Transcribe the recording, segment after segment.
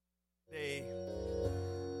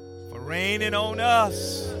raining on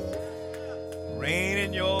us. Rain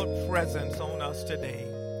in your presence on us today.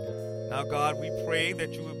 Now, God, we pray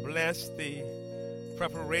that you would bless the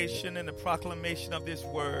preparation and the proclamation of this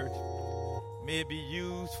word. May it be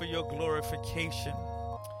used for your glorification.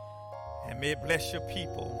 And may it bless your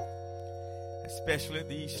people, especially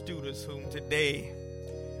these students whom today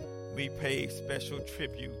we pay special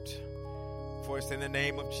tribute. For it's in the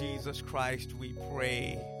name of Jesus Christ we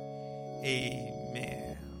pray.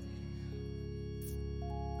 Amen.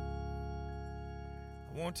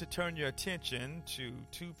 I want to turn your attention to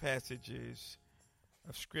two passages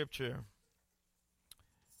of Scripture.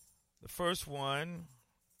 The first one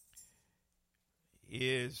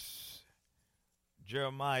is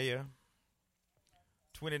Jeremiah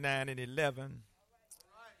 29 and 11.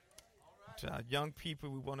 To our young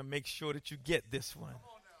people, we want to make sure that you get this one.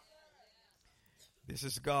 This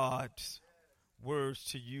is God's words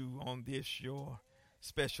to you on this, your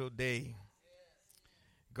special day.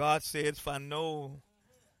 God says, "For I know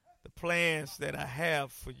the plans that I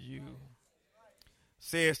have for you,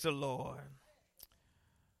 says the Lord.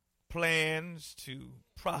 Plans to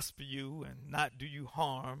prosper you and not do you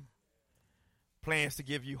harm. Plans to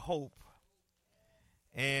give you hope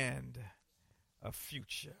and a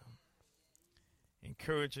future."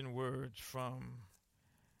 Encouraging words from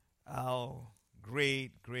our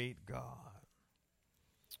great, great God.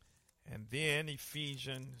 And then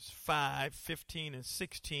Ephesians 5:15 and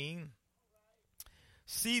 16.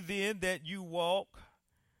 "See then that you walk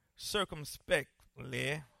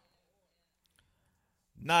circumspectly,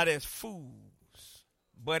 not as fools,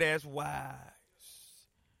 but as wise,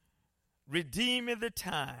 redeeming the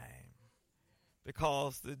time,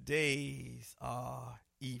 because the days are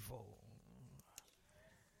evil."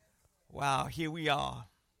 Wow, here we are.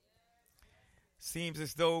 Seems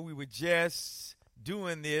as though we were just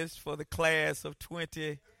doing this for the class of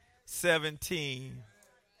 2017.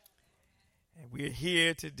 And we're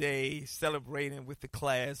here today celebrating with the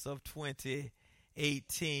class of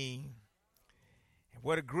 2018. And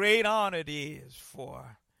what a great honor it is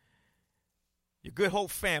for your Good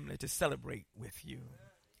Hope family to celebrate with you.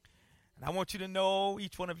 And I want you to know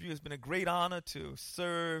each one of you has been a great honor to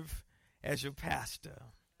serve as your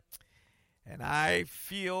pastor. And I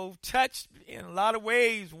feel touched in a lot of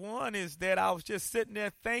ways. One is that I was just sitting there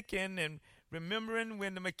thinking and remembering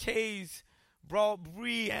when the McKays brought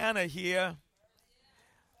Brianna here.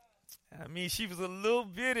 I mean, she was a little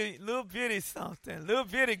bitty something, little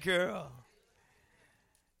bitty girl.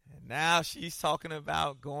 And now she's talking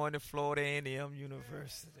about going to Florida A&M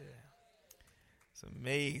University. It's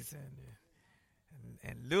amazing.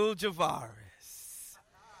 And little Javaris,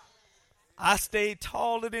 I stayed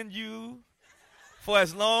taller than you for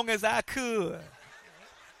as long as I could.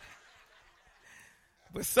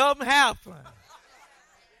 But something happened.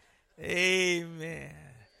 Amen.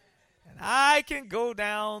 And I can go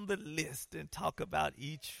down the list and talk about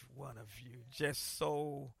each one of you. Just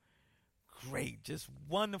so great, just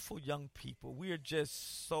wonderful young people. We are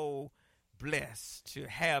just so blessed to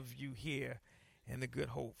have you here in the Good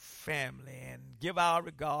Hope family. And give our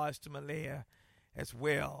regards to Malaya as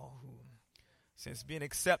well, who since being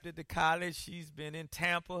accepted to college, she's been in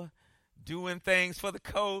Tampa doing things for the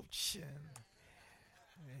coach.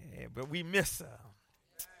 But we miss her.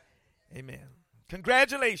 Amen.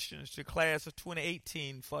 Congratulations to class of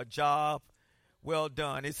 2018 for a job well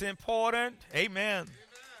done. It's important. Amen.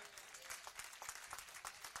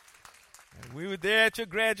 And we were there at your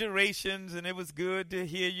graduations, and it was good to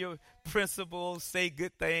hear your principals say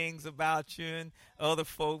good things about you and other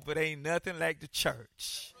folk, but ain't nothing like the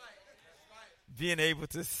church being able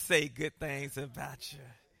to say good things about you.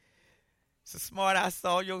 So smart, I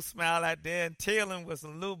saw your smile out there, and Taylor was a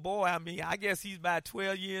little boy. I mean, I guess he's about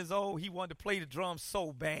 12 years old. He wanted to play the drums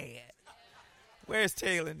so bad. Where's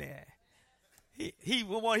Taylor there? He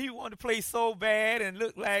wanted to play so bad, and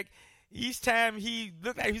looked like each time he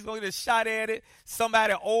looked like he was going to get a shot at it,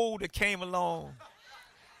 somebody older came along.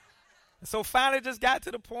 So finally just got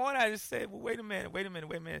to the point, I just said, well, wait a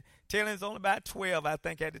minute. Taylor's only about 12, I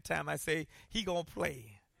think, at the time. I say, he going to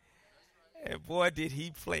play. And boy, did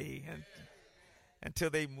he play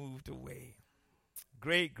until they moved away.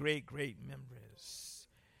 Great, great, great memories.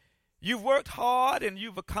 You've worked hard and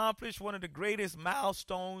you've accomplished one of the greatest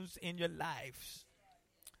milestones in your lives.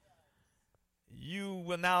 You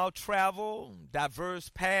will now travel diverse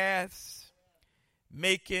paths,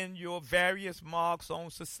 making your various marks on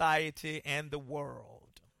society and the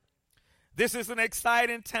world. This is an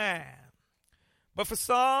exciting time, but for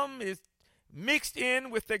some, it's mixed in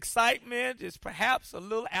with excitement is perhaps a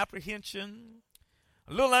little apprehension,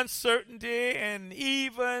 a little uncertainty, and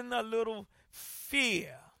even a little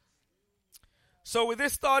fear. So with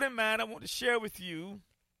this thought in mind, I want to share with you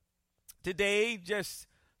today just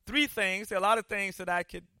three things. There are a lot of things that I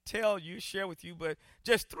could tell you, share with you, but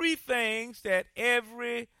just three things that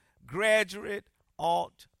every graduate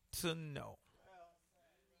ought to know.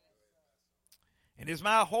 And it's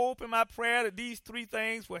my hope and my prayer that these three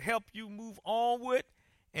things will help you move onward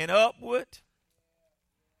and upward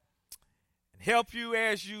and help you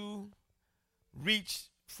as you reach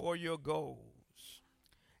for your goals.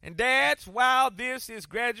 And dads, while this is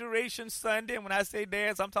graduation Sunday, and when I say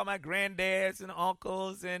dads, I'm talking about granddads and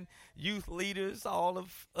uncles and youth leaders, all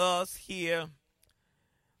of us here.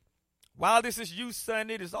 While this is Youth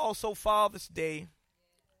Sunday, it is also Father's Day.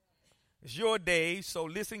 It's your day, so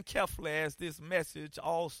listen carefully as this message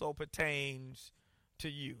also pertains to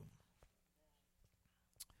you.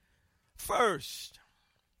 First,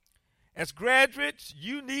 as graduates,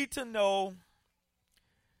 you need to know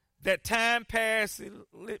that time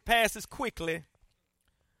passes quickly,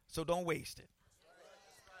 so don't waste it.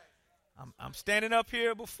 I'm standing up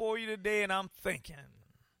here before you today, and I'm thinking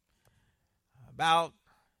about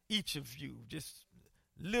each of you, just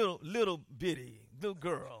little bitty little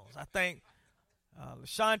girls. I think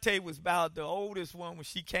Lashante was about the oldest one when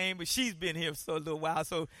she came, but she's been here for a little while,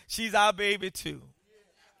 so she's our baby too.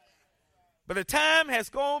 But the time has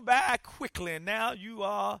gone by quickly, and now you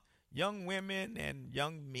are young women and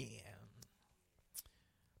young men.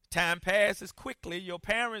 Time passes quickly. Your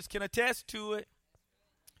parents can attest to it,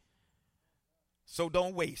 so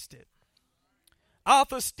don't waste it.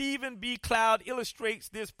 Author Stephen B. Cloud illustrates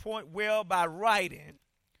this point well by writing,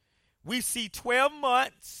 we see 12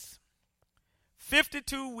 months,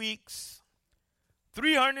 52 weeks,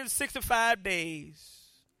 365 days,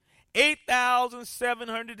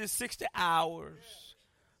 8,760 hours,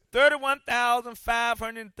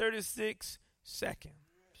 31,536 seconds.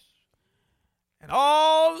 And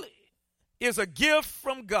all is a gift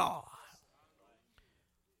from God.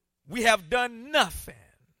 We have done nothing.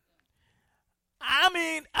 I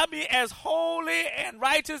mean, as holy and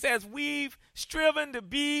righteous as we've striven to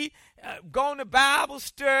be, gone to Bible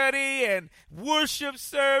study and worship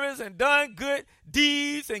service and done good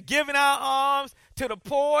deeds and given our arms to the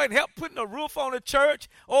poor and helped putting a roof on the church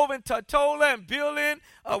over in Tortola and building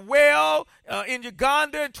a well in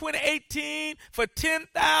Uganda in 2018 for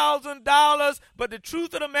 $10,000. But the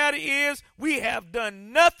truth of the matter is we have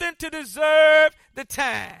done nothing to deserve the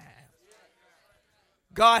time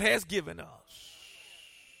God has given us.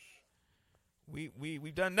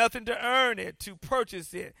 We've done nothing to earn it, to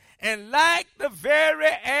purchase it. And like the very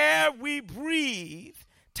air we breathe,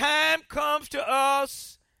 time comes to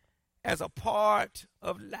us as a part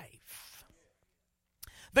of life.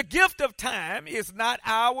 The gift of time is not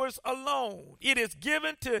ours alone. It is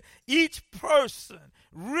given to each person,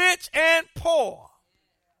 rich and poor,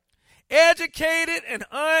 educated and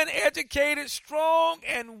uneducated, strong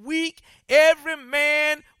and weak. Every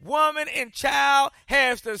man, woman, and child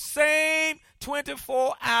has the same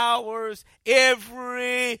 24 hours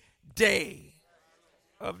every day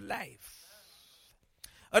of life.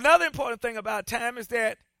 Another important thing about time is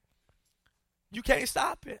that you can't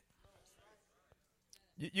stop it.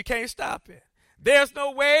 You can't stop it. There's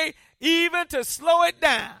no way even to slow it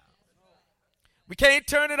down. We can't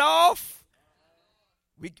turn it off.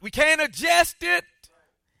 We can't adjust it.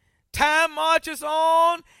 Time marches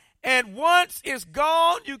on, and once it's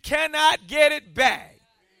gone, you cannot get it back.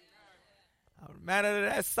 I'm reminded of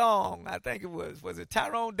that song. I think it was it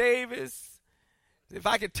Tyrone Davis? If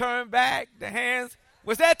I could turn back the hands.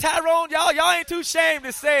 Was that Tyrone? Y'all ain't too ashamed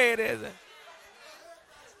to say it, is it?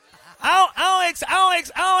 I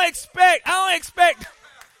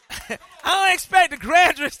don't expect the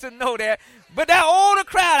graduates to know that, but that older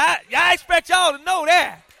crowd, I expect y'all to know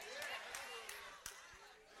that.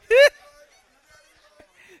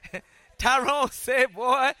 Tyrone said,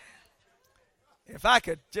 boy, if I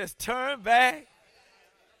could just turn back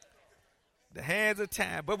the hands of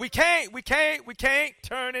time. But we can't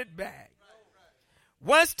turn it back.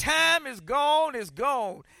 Once time is gone, it's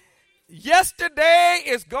gone. Yesterday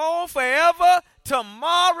is gone forever.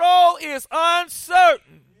 Tomorrow is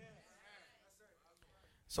uncertain.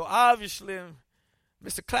 So obviously,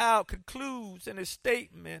 Mr. Cloud concludes in his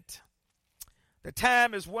statement, the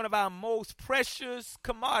time is one of our most precious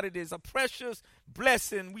commodities, a precious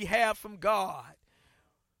blessing we have from God.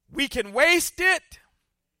 We can waste it,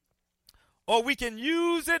 or we can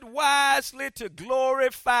use it wisely to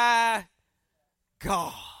glorify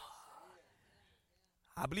God.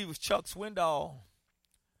 I believe it was Chuck Swindoll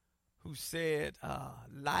who said,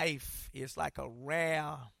 life is like a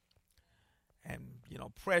rare and,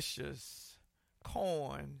 precious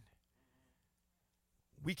coin.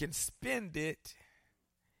 We can spend it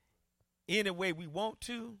any way we want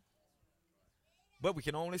to, but we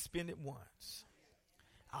can only spend it once.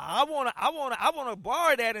 I wanna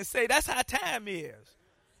borrow that and say that's how time is.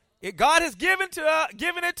 If God has given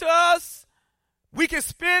it to us, we can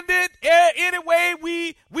spend it any way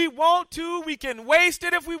we want to. We can waste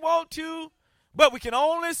it if we want to, but we can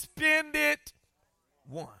only spend it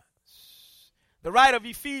once. The writer of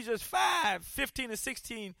Ephesians 5:15 and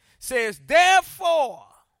 16 says, therefore,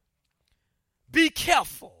 be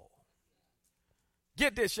careful.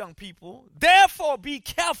 Get this, young people. Therefore, be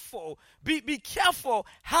careful. Be careful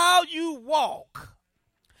how you walk.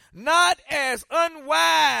 Not as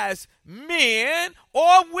unwise men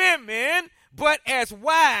or women, but as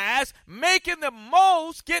wise, making the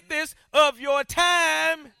most, get this, of your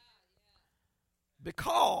time,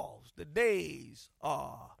 because the days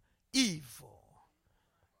are evil.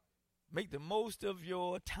 Make the most of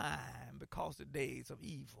your time because the days are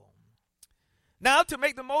evil. Now, to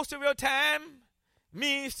make the most of your time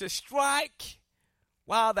means to strike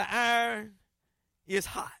while the iron is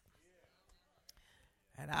hot.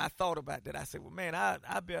 And I thought about that. I said, well, man,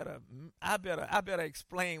 I better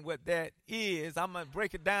explain what that is. I'm going to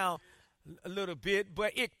break it down a little bit.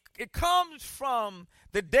 But it comes from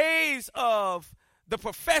the days of the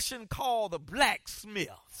profession called the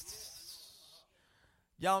blacksmiths.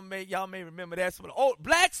 Y'all may remember that. Some of the old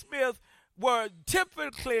blacksmiths were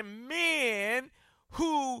typically men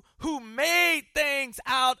who made things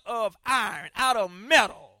out of iron, out of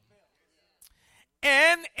metal.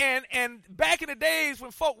 And back in the days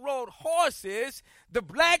when folk rode horses, the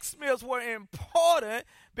blacksmiths were important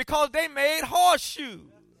because they made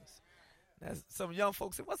horseshoes. That's, some young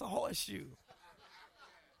folks say, what's a horseshoe?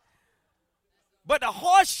 But the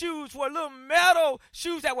horseshoes were little metal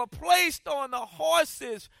shoes that were placed on the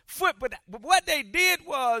horse's foot. But what they did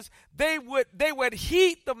was they would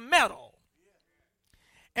heat the metal.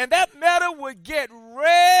 And that metal would get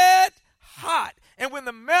red hot. And when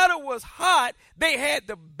the metal was hot, they had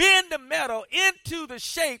to bend the metal into the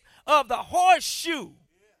shape of the horseshoe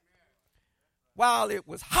while it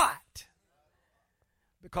was hot.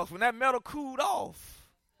 Because when that metal cooled off,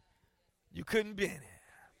 you couldn't bend it.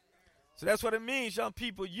 So that's what it means, young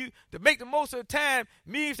people. To make the most of the time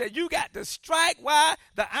means that you got to strike while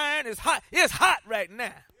the iron is hot. It's hot right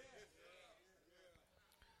now.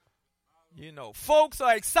 You know, folks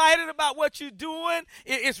are excited about what you're doing.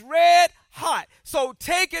 It's red hot. So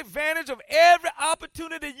take advantage of every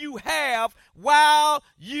opportunity you have while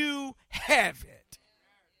you have it.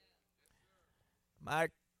 My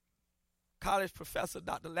college professor,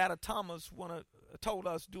 Dr. Latta Thomas, told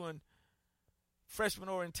us during freshman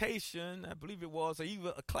orientation, I believe it was, or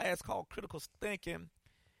even a class called Critical Thinking.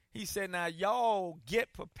 He said, now, y'all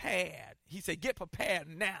get prepared. He said, get prepared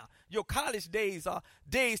now. Your college days are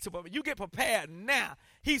days to prepare. You get prepared now.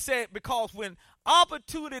 He said, because when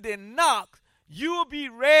opportunity knocks, you'll be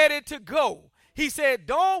ready to go. He said,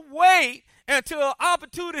 don't wait until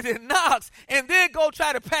opportunity knocks and then go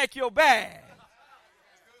try to pack your bag.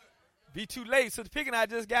 Be too late. So Pickett and I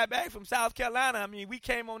just got back from South Carolina. I mean, we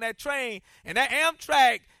came on that train, and that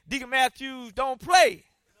Amtrak, Deacon Matthews don't play.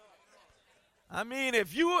 I mean,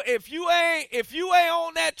 if you ain't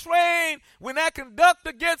on that train when that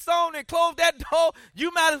conductor gets on and close that door,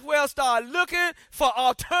 you might as well start looking for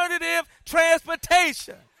alternative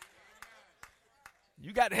transportation.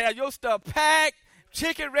 You got to have your stuff packed,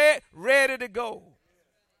 chicken ready to go.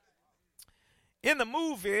 In the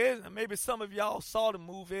movie, maybe some of y'all saw the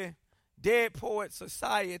movie, Dead Poets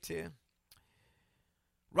Society,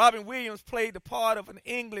 Robin Williams played the part of an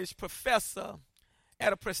English professor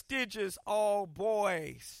at a prestigious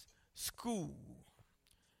all-boys school.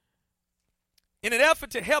 In an effort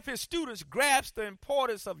to help his students grasp the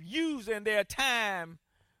importance of using their time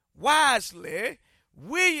wisely,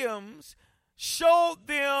 Williams showed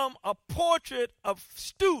them a portrait of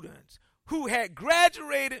students who had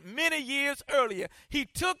graduated many years earlier. He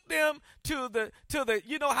took them to the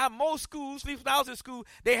you know how most schools, at least when I was in school,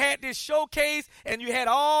 they had this showcase and you had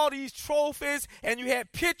all these trophies and you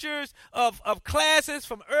had pictures of classes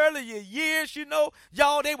from earlier years, you know.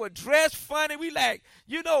 Y'all, they were dressed funny. We like,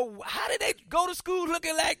 you know, how did they go to school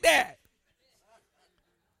looking like that?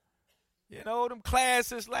 You know, them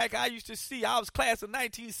classes like I used to see. I was class of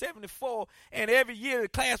 1974, and every year the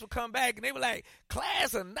class would come back, and they were like,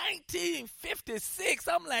 class of 1956.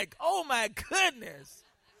 I'm like, oh, my goodness.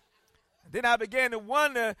 And then I began to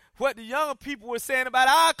wonder what the younger people were saying about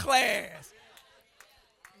our class.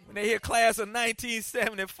 When they hear class of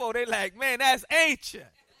 1974, they're like, man, that's ancient.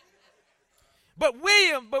 But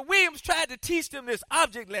Williams tried to teach them this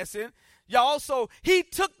object lesson. Y'all, so he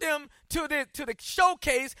took them to the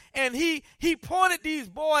showcase, and he pointed these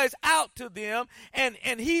boys out to them, and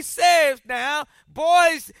he says now,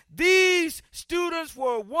 boys, these students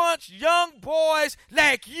were once young boys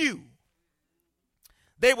like you.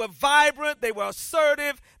 They were vibrant, they were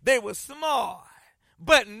assertive, they were smart.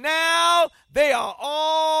 But now they are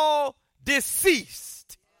all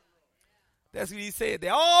deceased. That's what he said.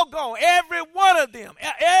 They're all gone. Every one of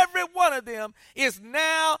them is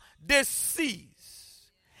now deceased.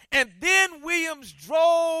 And then Williams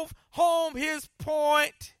drove home his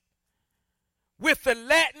point with the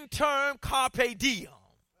Latin term carpe diem,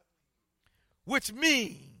 which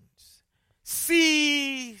means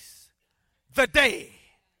seize the day.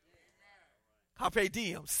 Carpe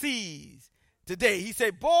diem, seize the day. He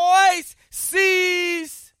said, boys,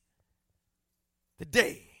 seize the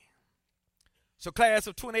day. So class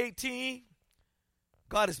of 2018,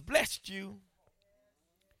 God has blessed you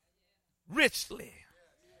richly.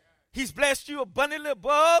 He's blessed you abundantly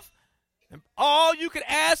above and all you could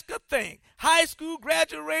ask or think. High school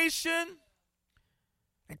graduation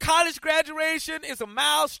and college graduation is a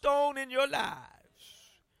milestone in your lives.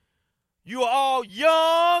 You are all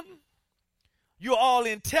young, you are all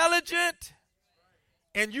intelligent,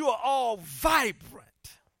 and you are all vibrant.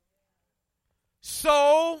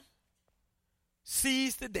 So,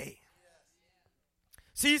 seize the day.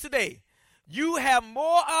 Seize the day. You have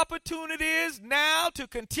more opportunities now to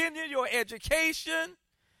continue your education,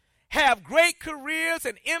 have great careers,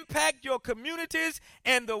 and impact your communities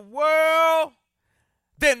and the world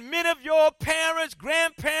than many of your parents,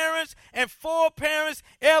 grandparents, and foreparents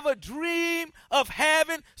ever dreamed of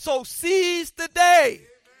having. So seize the day.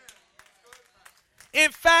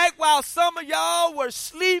 In fact, while some of y'all were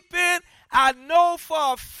sleeping, I know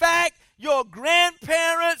for a fact your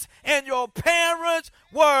grandparents and your parents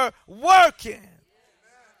were working.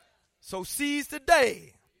 So seize the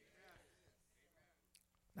day.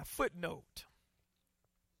 Now, footnote.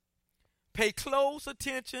 Pay close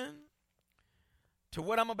attention to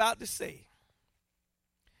what I'm about to say.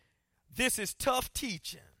 This is tough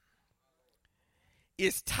teaching.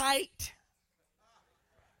 It's tight,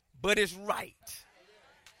 but it's right.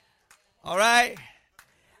 All right?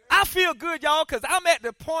 I feel good, y'all, because I'm at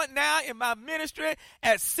the point now in my ministry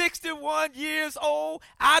at 61 years old.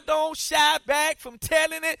 I don't shy back from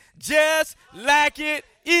telling it just like it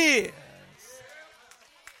is.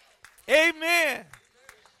 Amen.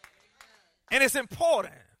 And it's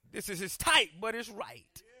important. This is tight, but it's right.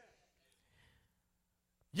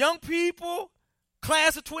 Young people,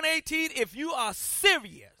 class of 2018, if you are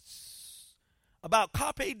serious about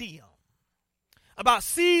carpe diem, about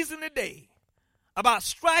seizing the day, about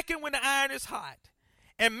striking when the iron is hot,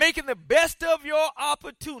 and making the best of your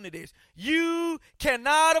opportunities, you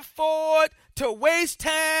cannot afford to waste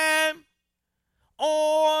time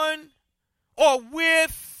on or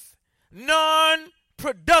with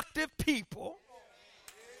non-productive people.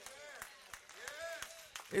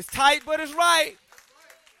 It's tight, but it's right.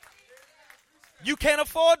 You can't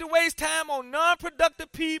afford to waste time on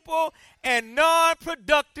non-productive people and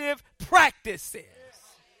non-productive practices.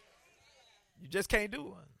 You just can't do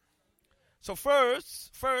it. So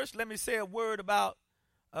first, let me say a word about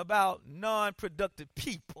non-productive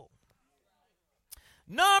people.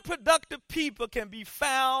 Non-productive people can be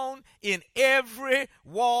found in every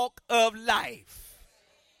walk of life.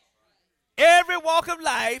 Every walk of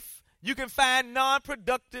life, you can find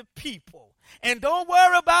non-productive people. And don't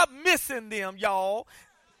worry about missing them, y'all.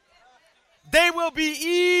 They will be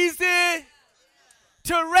easy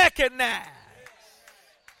to recognize.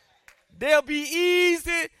 They'll be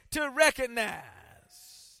easy to recognize.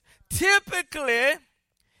 Typically,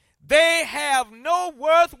 they have no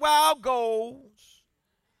worthwhile goals,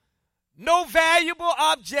 no valuable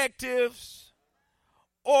objectives,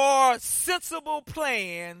 or sensible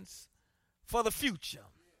plans for the future.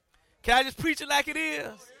 Can I just preach it like it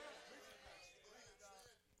is?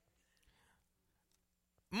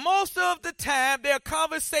 Most of the time, their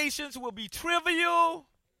conversations will be trivial,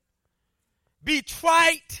 be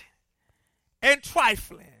trite, and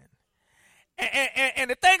trifling.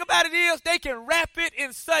 And the thing about it is, they can wrap it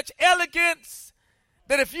in such elegance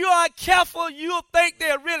that if you aren't careful, you'll think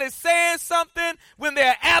they're really saying something when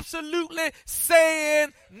they're absolutely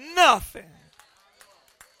saying nothing.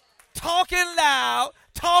 Talking loud,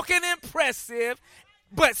 talking impressive,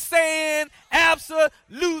 but saying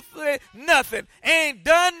absolutely nothing. Ain't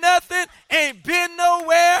done nothing, ain't been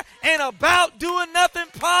nowhere, ain't about doing nothing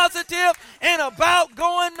positive, ain't about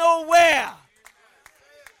going nowhere.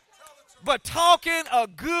 But talking a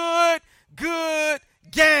good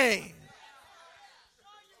game.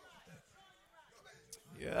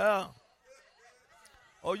 Yeah.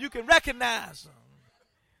 or you can recognize them.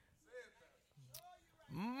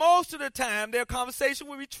 Most of the time, their conversation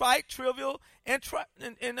will be trite, trivial, and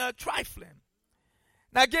trifling.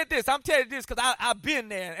 Now, get this. I'm telling you this because I've been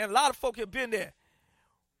there, and a lot of folk have been there.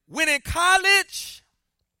 When in college,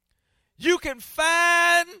 you can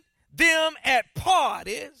find them at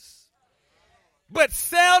parties, but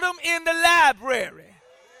seldom in the library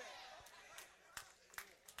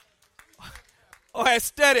or at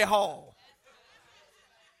study hall.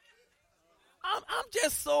 I'm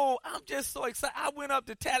just so excited. I went up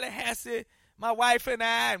to Tallahassee, my wife and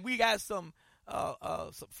I, and we got some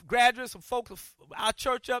graduates, some folks of our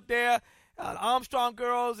church up there, Armstrong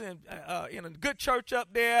girls, and in a good church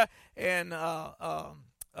up there, and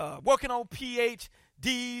working on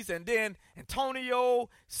PhDs, and then Antonio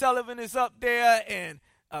Sullivan is up there, and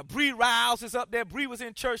Bree Riles is up there. Bree was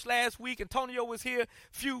in church last week. Antonio was here a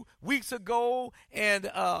few weeks ago, and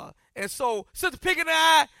so Sister Pickett and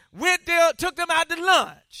I went there, took them out to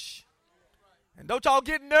lunch. And don't y'all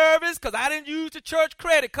get nervous because I didn't use the church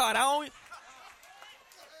credit card. I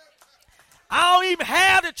don't even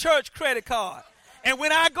have the church credit card. And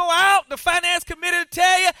when I go out, the finance committee will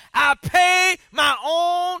tell you, I pay my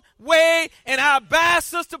own way and I buy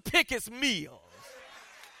Sister Pickett's meals.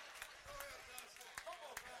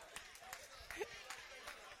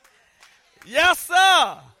 Yes,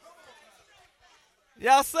 sir.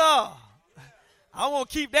 Yes, sir. I want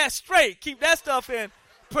to keep that straight. Keep that stuff in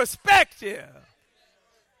perspective.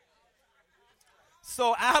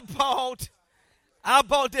 So I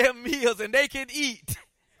bought their meals and they can eat.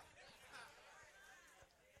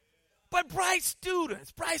 But bright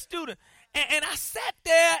students. And I sat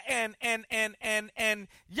there and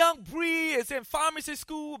young Bree is in pharmacy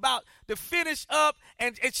school about to finish up,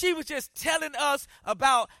 and she was just telling us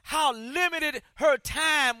about how limited her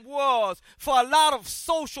time was for a lot of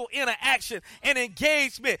social interaction and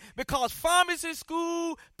engagement, because pharmacy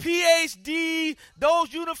school, PhD,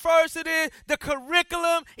 those universities, the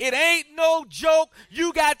curriculum, it ain't no joke.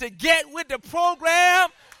 You got to get with the program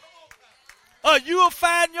or you'll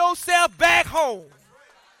find yourself back home.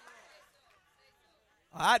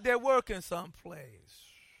 Out there working someplace.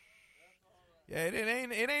 Yeah,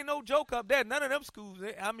 it ain't no joke up there. None of them schools.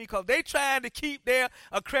 Because they trying to keep their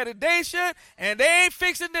accreditation, and they ain't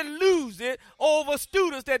fixing to lose it over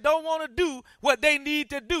students that don't want to do what they need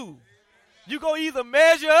to do. You go either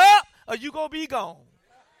measure up or you go be gone.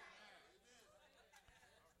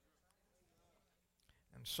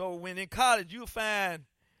 And so when in college, you'll find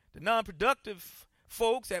the non-productive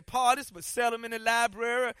folks at parties, but seldom in the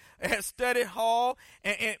library, at study hall,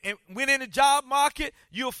 and when in the job market,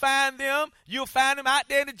 you'll find them out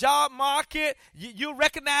there in the job market. You'll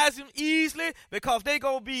recognize them easily because they're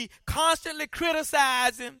going to be constantly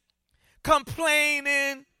criticizing,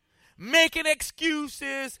 complaining, making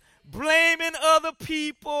excuses, blaming other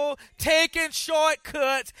people, taking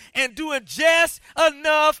shortcuts, and doing just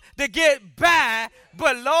enough to get by.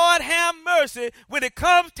 But Lord have mercy, when it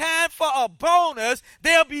comes time for a bonus,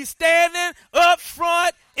 they'll be standing up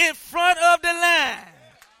front in front of the line.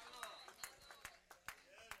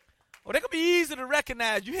 Well, they can be easy to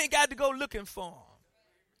recognize. You ain't got to go looking for them.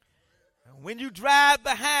 And when you drive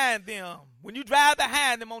behind them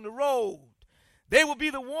on the road, they will be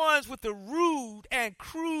the ones with the rude and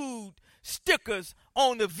crude stickers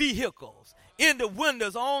on the vehicles, in the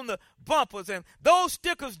windows, on the bumpers. And those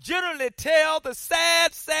stickers generally tell the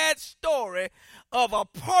sad, sad story of a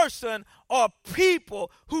person or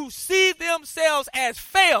people who see themselves as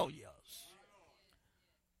failures.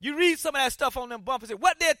 You read some of that stuff on them bumpers, and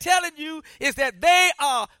what they're telling you is that they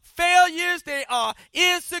are failures, they are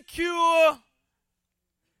insecure,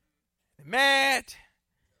 mad,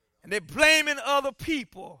 and they're blaming other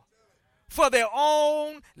people for their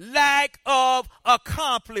own lack of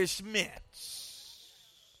accomplishments.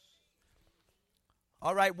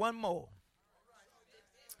 All right, one more.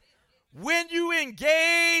 When you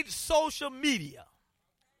engage social media,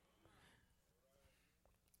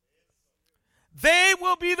 they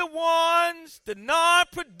will be the ones, the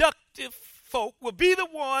non-productive folk will be the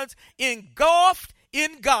ones engulfed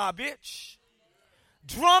in garbage,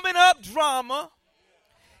 drumming up drama,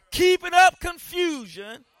 keeping up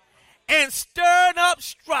confusion, and stirring up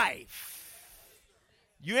strife.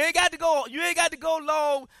 You ain't got to go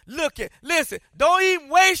long looking. Listen, don't even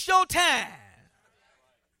waste your time.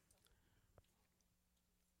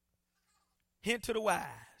 Hint to the wise.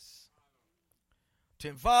 To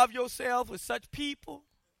involve yourself with such people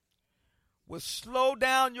will slow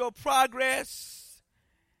down your progress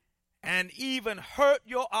and even hurt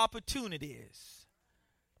your opportunities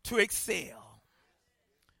to excel.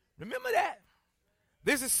 Remember that.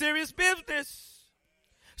 This is serious business.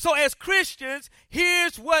 So as Christians,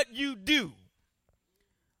 here's what you do.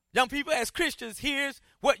 Young people, as Christians, here's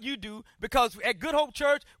what you do, because at Good Hope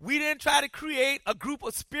Church, we didn't try to create a group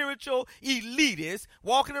of spiritual elitists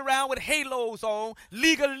walking around with halos on,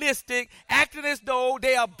 legalistic, acting as though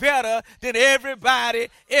they are better than everybody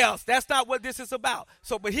else. That's not what this is about.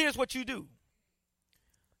 So, but here's what you do.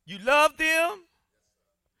 You love them,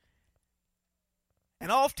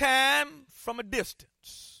 and oftentimes from a distance.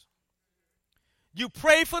 You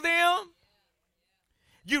pray for them.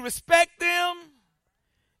 You respect them.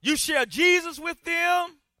 You share Jesus with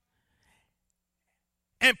them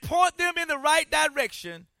and point them in the right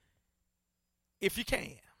direction if you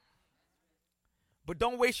can. But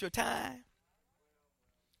don't waste your time.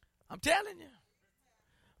 I'm telling you.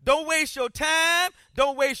 Don't waste your time.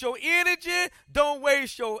 Don't waste your energy. Don't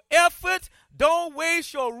waste your efforts. Don't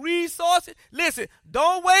waste your resources. Listen,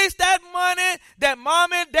 don't waste that money that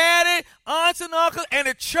mom and daddy, aunts and uncles, and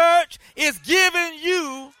the church is giving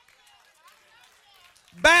you.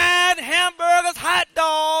 Buying hamburgers, hot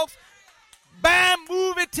dogs, buying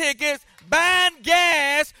movie tickets, buying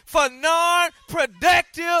gas for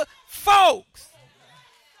non-productive folks.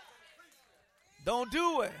 Don't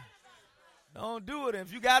do it. Don't do it.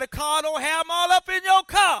 If you got a car, don't have them all up in your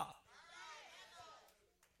car.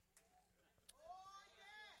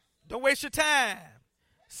 Don't waste your time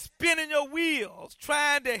spinning your wheels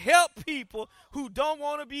trying to help people who don't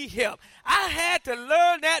want to be helped. I had to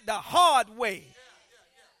learn that the hard way.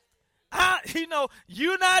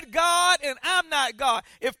 You're not God and I'm not God.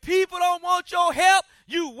 If people don't want your help,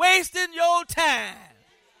 you wasting your time.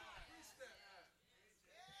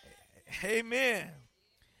 Amen.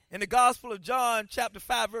 In the Gospel of John, chapter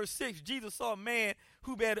 5, verse 6, Jesus saw a man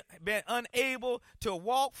who had been unable to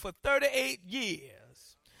walk for 38 years.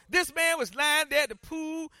 This man was lying there at the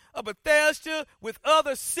pool of Bethesda with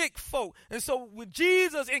other sick folk. And so when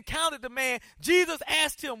Jesus encountered the man, Jesus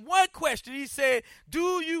asked him one question. He said,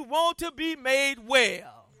 "Do you want to be made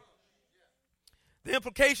well?" The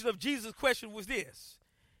implication of Jesus' question was this: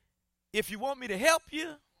 if you want me to help you,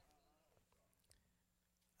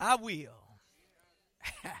 I will.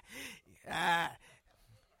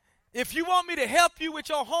 If you want me to help you with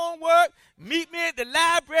your homework, meet me at the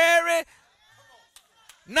library.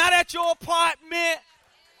 Not at your apartment.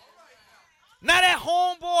 Not at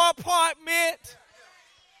homeboy apartment.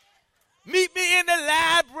 Meet me in the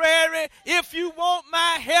library. If you want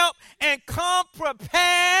my help and come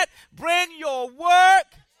prepared, bring your work.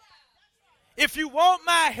 If you want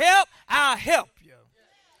my help, I'll help you.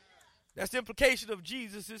 That's the implication of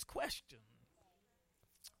Jesus' question.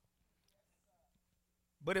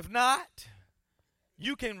 But if not,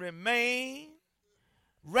 you can remain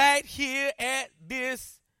right here at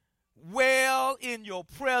this well in your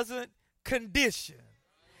present condition.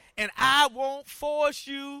 And I won't force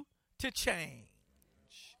you to change.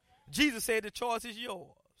 Jesus said the choice is yours.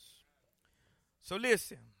 So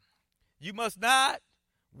listen, you must not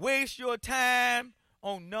waste your time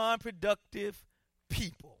on non-productive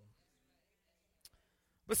people.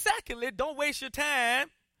 But secondly, don't waste your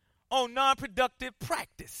time on non-productive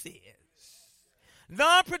practices.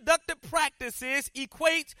 Non-productive practices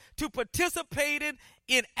equates to participating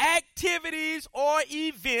in activities or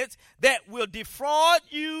events that will defraud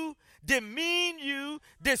you, demean you,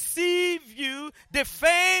 deceive you,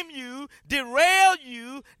 defame you, derail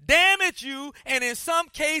you, damage you, and in some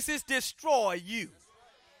cases destroy you.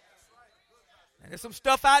 And there's some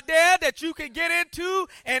stuff out there that you can get into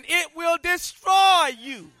and it will destroy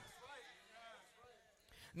you.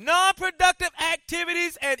 Non-productive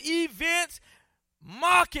activities and events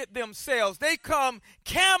market themselves. They come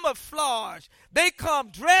camouflaged. They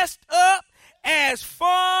come dressed up as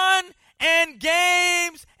fun and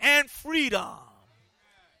games and freedom.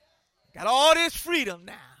 Got all this freedom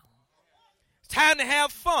now. It's time to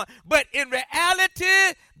have fun. But in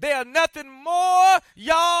reality, they are nothing more,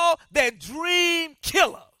 y'all, than dream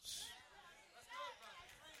killers.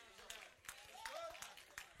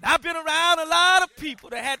 I've been around a lot of people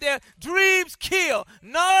that had their dreams killed.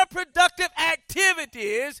 Non-productive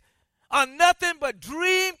activities are nothing but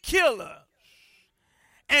dream killers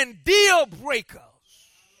and deal breakers.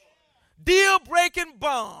 Deal-breaking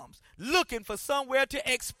bombs looking for somewhere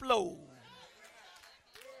to explode.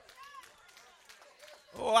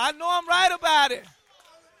 Oh, I know I'm right about it.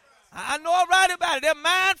 I know I'm right about it. Their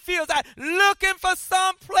minefields are looking for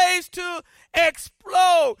some place to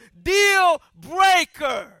explode. Deal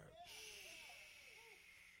breakers.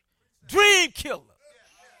 Dream killers.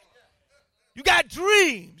 You got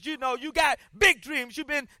dreams. You know, you got big dreams. You've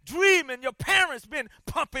been dreaming. Your parents been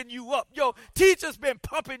pumping you up. Your teachers been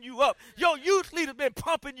pumping you up. Your youth leader been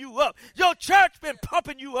pumping you up. Your church been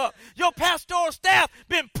pumping you up. Your pastoral staff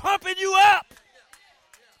been pumping you up.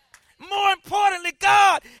 More importantly,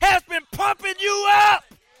 God has been pumping you up.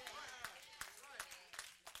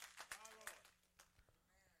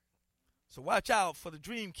 So watch out for the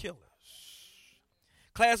dream killers.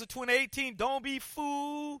 Class of 2018, don't be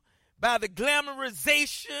fooled by the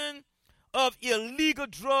glamorization of illegal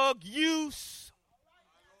drug use.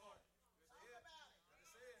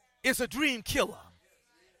 It's a dream killer.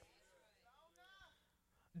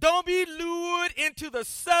 Don't be lured into the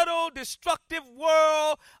subtle, destructive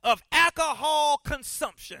world of alcohol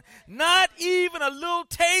consumption. Not even a little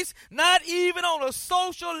taste, not even on a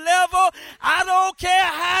social level. I don't care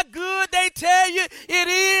how good they tell you it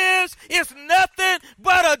is. It's nothing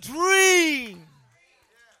but a dream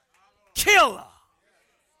killer.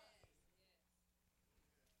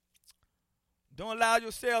 Don't allow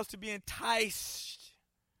yourselves to be enticed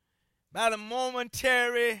by the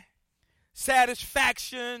momentary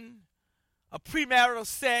satisfaction of premarital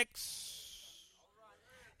sex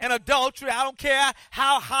and adultery. I don't care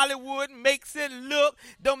how Hollywood makes it look.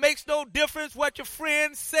 Don't makes no difference what your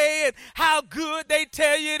friends say and how good they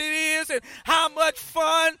tell you it is and how much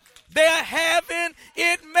fun they're having.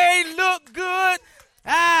 It may look good,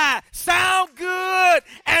 sound good,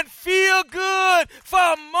 and feel good for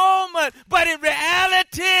a moment, but in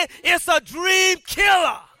reality, it's a dream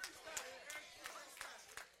killer.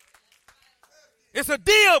 It's a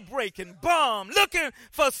deal-breaking bomb looking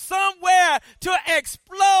for somewhere to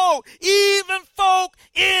explode. Even folk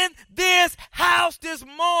in this house this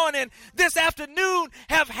morning, this afternoon,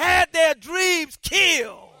 have had their dreams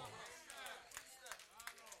killed.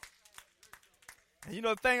 And you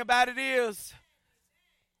know the thing about it is,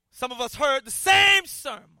 some of us heard the same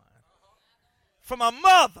sermon from our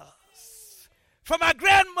mothers, from our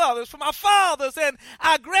grandmothers, from our fathers and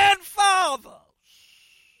our grandfathers.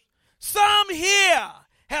 Some here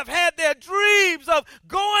have had their dreams of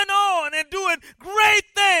going on and doing great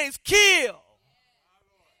things killed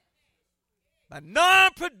by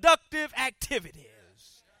non-productive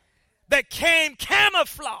activities that came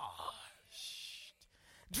camouflaged,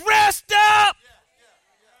 dressed up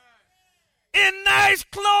in nice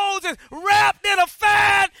clothes and wrapped in a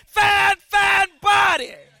fine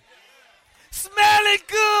body, smelling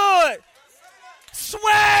good,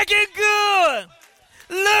 swagging good,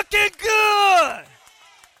 looking good,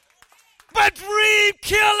 but dream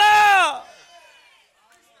killer.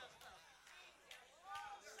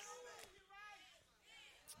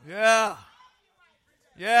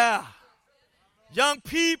 Yeah. Young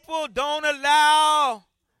people, don't allow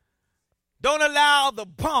the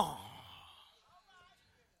bomb.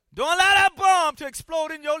 Don't allow that bomb to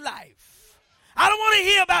explode in your life. I don't want to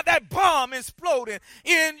hear about that bomb exploding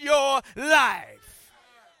in your life.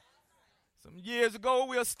 Some years ago,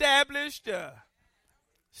 we established the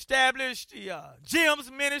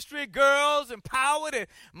GEMS ministry, girls empowered and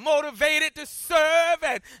motivated to serve.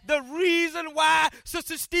 And the reason why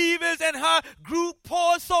Sister Stevens and her group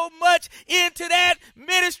poured so much into that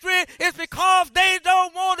ministry is because they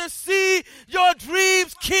don't want to see your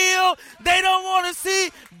dreams killed. They don't want to see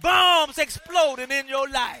bombs exploding in your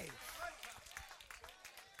life.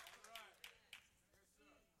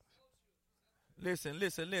 Listen.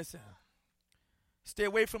 Stay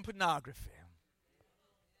away from pornography.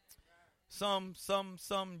 Some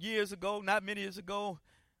years ago, not many years ago,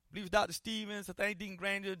 I believe it was Dr. Stevens, I think Deacon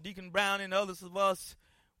Granger, Deacon Brown, and others of us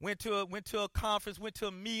went to a conference, went to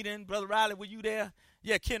a meeting. Brother Riley, were you there?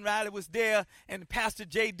 Yeah, Ken Riley was there, and Pastor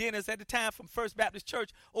Jay Dennis at the time from First Baptist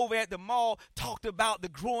Church over at the mall talked about the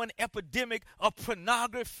growing epidemic of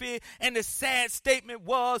pornography, and the sad statement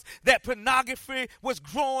was that pornography was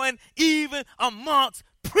growing even amongst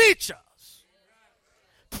preachers.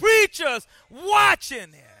 Preachers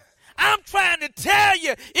watching it. I'm trying to tell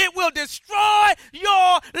you, it will destroy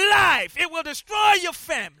your life. It will destroy your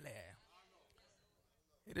family.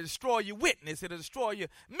 It'll destroy your witness. It'll destroy your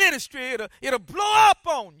ministry. It'll blow up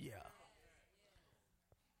on you.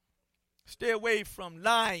 Stay away from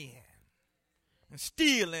lying and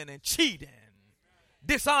stealing and cheating,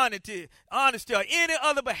 dishonesty, or any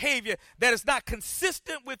other behavior that is not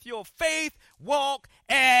consistent with your faith walk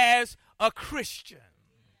as a Christian.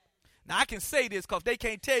 Now, I can say this because they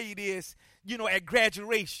can't tell you this, at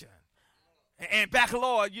graduation. And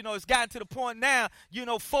baccalaureate, it's gotten to the point now,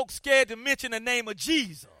 folks scared to mention the name of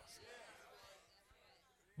Jesus.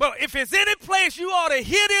 But if it's any place you ought to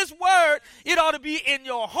hear this word, it ought to be in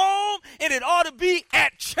your home and it ought to be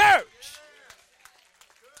at church.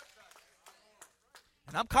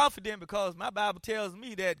 And I'm confident because my Bible tells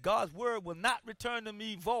me that God's word will not return to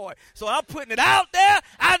me void. So I'm putting it out there.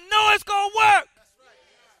 I know it's going to work.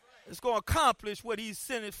 It's going to accomplish what he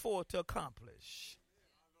sent it for to accomplish.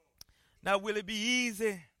 Now, will it be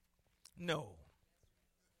easy? No.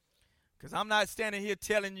 Because I'm not standing here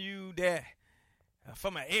telling you that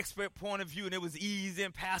from an expert point of view, and it was easy,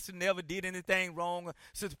 and Pastor never did anything wrong, or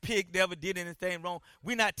Sister Pickett never did anything wrong.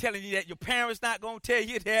 We're not telling you that. Your parents not going to tell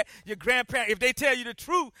you that. Your grandparents, if they tell you the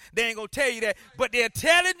truth, they ain't going to tell you that. But they're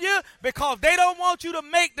telling you because they don't want you to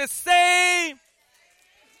make the same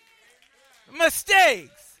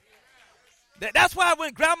mistakes. That's why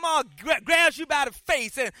when grandma grabs you by the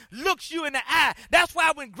face and looks you in the eye, that's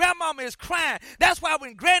why when grandmama is crying, that's why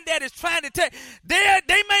when granddad is trying to tell,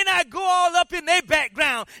 they may not go all up in their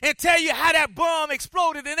background and tell you how that bomb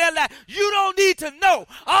exploded in their life. You don't need to know.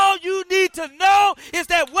 All you need to know is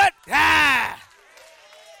that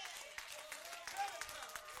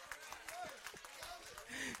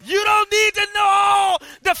you don't need to know all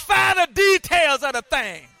the finer details of the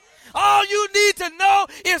thing. All you need to know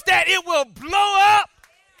is that it will blow up.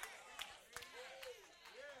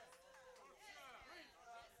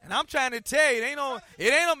 And I'm trying to tell you, it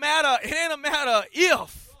ain't a matter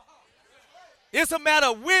if. It's a matter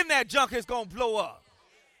of when that junk is going to blow up.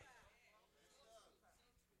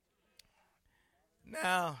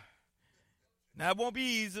 Now it won't be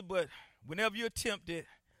easy, but whenever you're tempted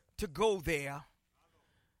to go there,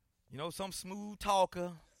 some smooth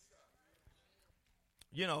talker,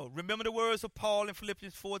 remember the words of Paul in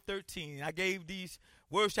Philippians 4:13. I gave these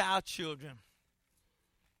words to our children.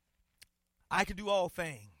 I can do all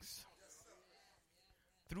things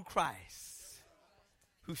through Christ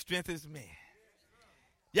who strengthens me.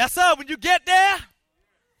 Yes, sir. When you get there,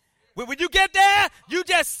 you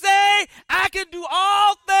just say, I can do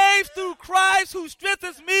all things through Christ who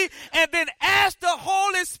strengthens me, and then ask the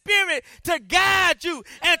Holy Spirit to guide you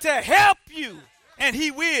and to help you, and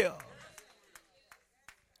he will.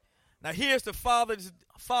 Now, here's the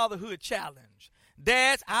fatherhood challenge.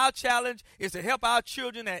 Dads, our challenge is to help our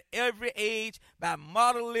children at every age by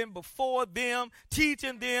modeling before them,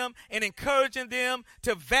 teaching them, and encouraging them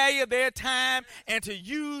to value their time and to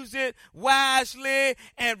use it wisely.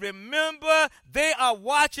 And remember, they are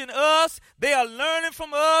watching us. They are learning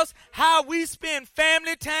from us how we spend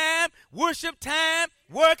family time, worship time,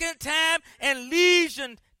 working time, and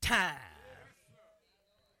leisure time.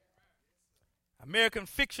 American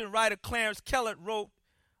fiction writer Clarence Kellett wrote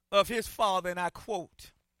of his father, and I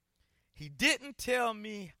quote, "He didn't tell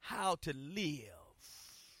me how to live.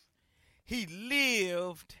 He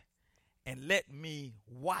lived and let me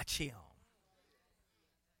watch him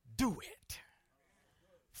do it."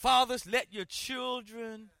 Fathers, let your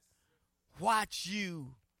children watch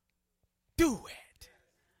you do it.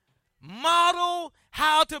 Model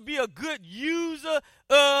how to be a good user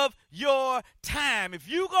of your time. If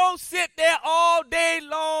you going to sit there all day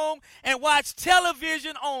long and watch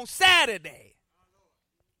television on Saturday,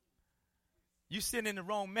 you sending the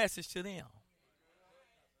wrong message to them.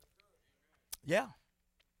 Yeah.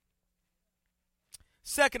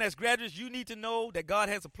 Second, as graduates, you need to know that God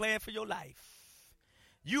has a plan for your life.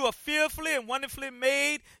 You are fearfully and wonderfully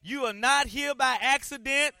made. You are not here by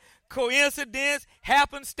accident, coincidence,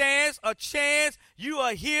 happenstance, or chance. You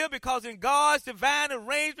are here because in God's divine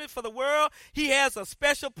arrangement for the world, he has a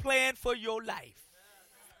special plan for your life.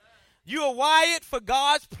 You are wired for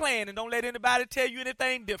God's plan, and don't let anybody tell you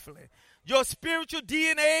anything differently. Your spiritual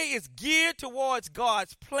DNA is geared towards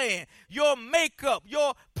God's plan. Your makeup,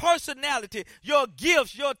 your personality, your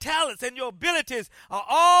gifts, your talents, and your abilities are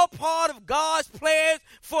all part of God's plans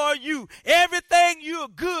for you. Everything you're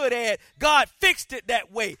good at, God fixed it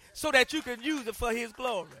that way so that you can use it for his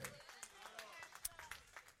glory.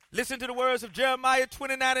 Listen to the words of Jeremiah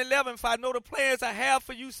 29:11. "For I know the plans I have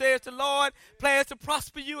for you, says the Lord, plans to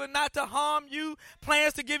prosper you and not to harm you,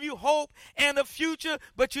 plans to give you hope and a future."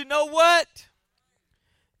 But you know what?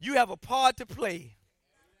 You have a part to play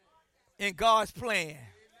in God's plan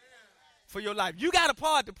for your life. You got a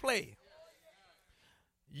part to play.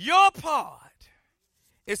 Your part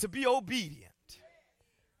is to be obedient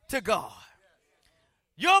to God.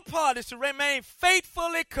 Your part is to remain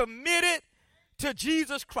faithfully committed to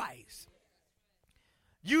Jesus Christ.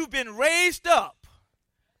 You've been raised up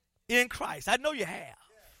in Christ. I know you have.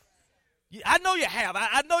 I know you have.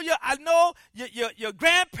 I know your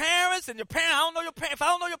grandparents and your parents. I don't know your parents. If I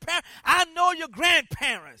don't know your parents, I know your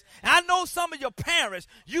grandparents. I know some of your parents.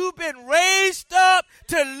 You've been raised up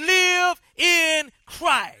to live in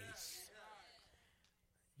Christ.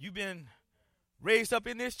 You've been raised up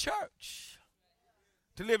in this church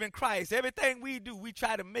to live in Christ. Everything we do, we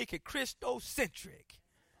try to make it Christocentric.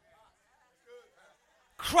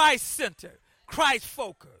 Christ-centered,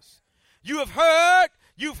 Christ-focused. You've heard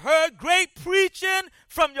great preaching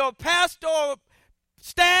from your pastoral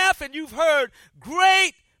staff, and you've heard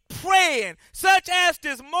great praying, such as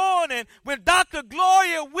this morning when Dr.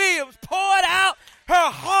 Gloria Williams poured out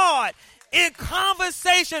her heart in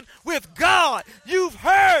conversation with God. You've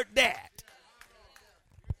heard that.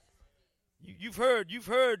 You've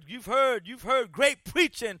heard great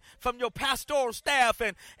preaching from your pastoral staff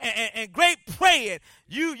and great praying.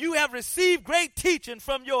 You have received great teaching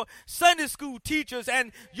from your Sunday school teachers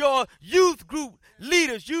and your youth group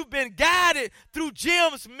leaders. You've been guided through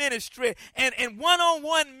Jim's ministry and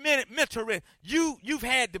one-on-one mentoring. You've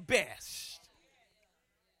had the best.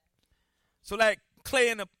 So like clay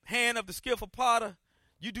in the hand of the skillful potter,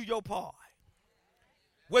 you do your part.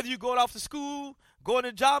 Whether you going off to school, going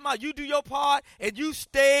to job, you do your part and you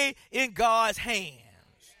stay in God's hands.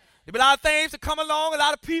 There'll be a lot of things that come along, a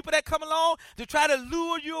lot of people that come along to try to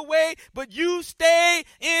lure you away, but you stay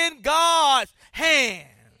in God's hands.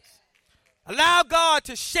 Allow God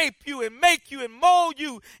to shape you and make you and mold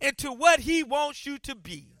you into what he wants you to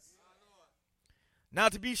be. Now,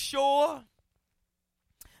 to be sure,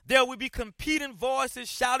 there will be competing voices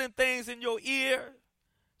shouting things in your ear,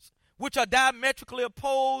 which are diametrically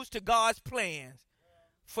opposed to God's plans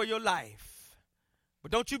for your life.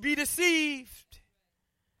 But don't you be deceived,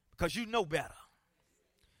 because you know better.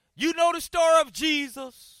 You know the story of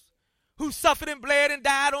Jesus, who suffered and bled and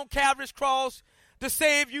died on Calvary's cross to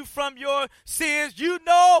save you from your sins. You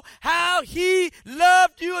know how he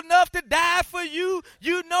loved you enough to die for you.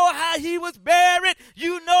 You know how he was buried.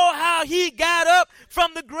 You know how he got up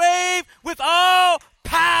from the grave with all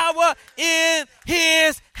power in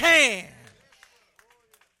his hand.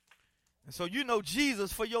 And so you know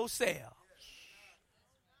Jesus for yourself.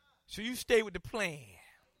 So you stay with the plan.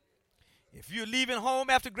 If you're leaving home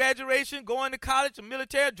after graduation, going to college or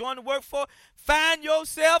military, join the workforce, find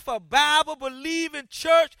yourself a Bible-believing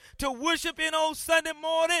church to worship in on Sunday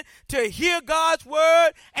morning, to hear God's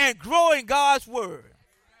word and grow in God's word.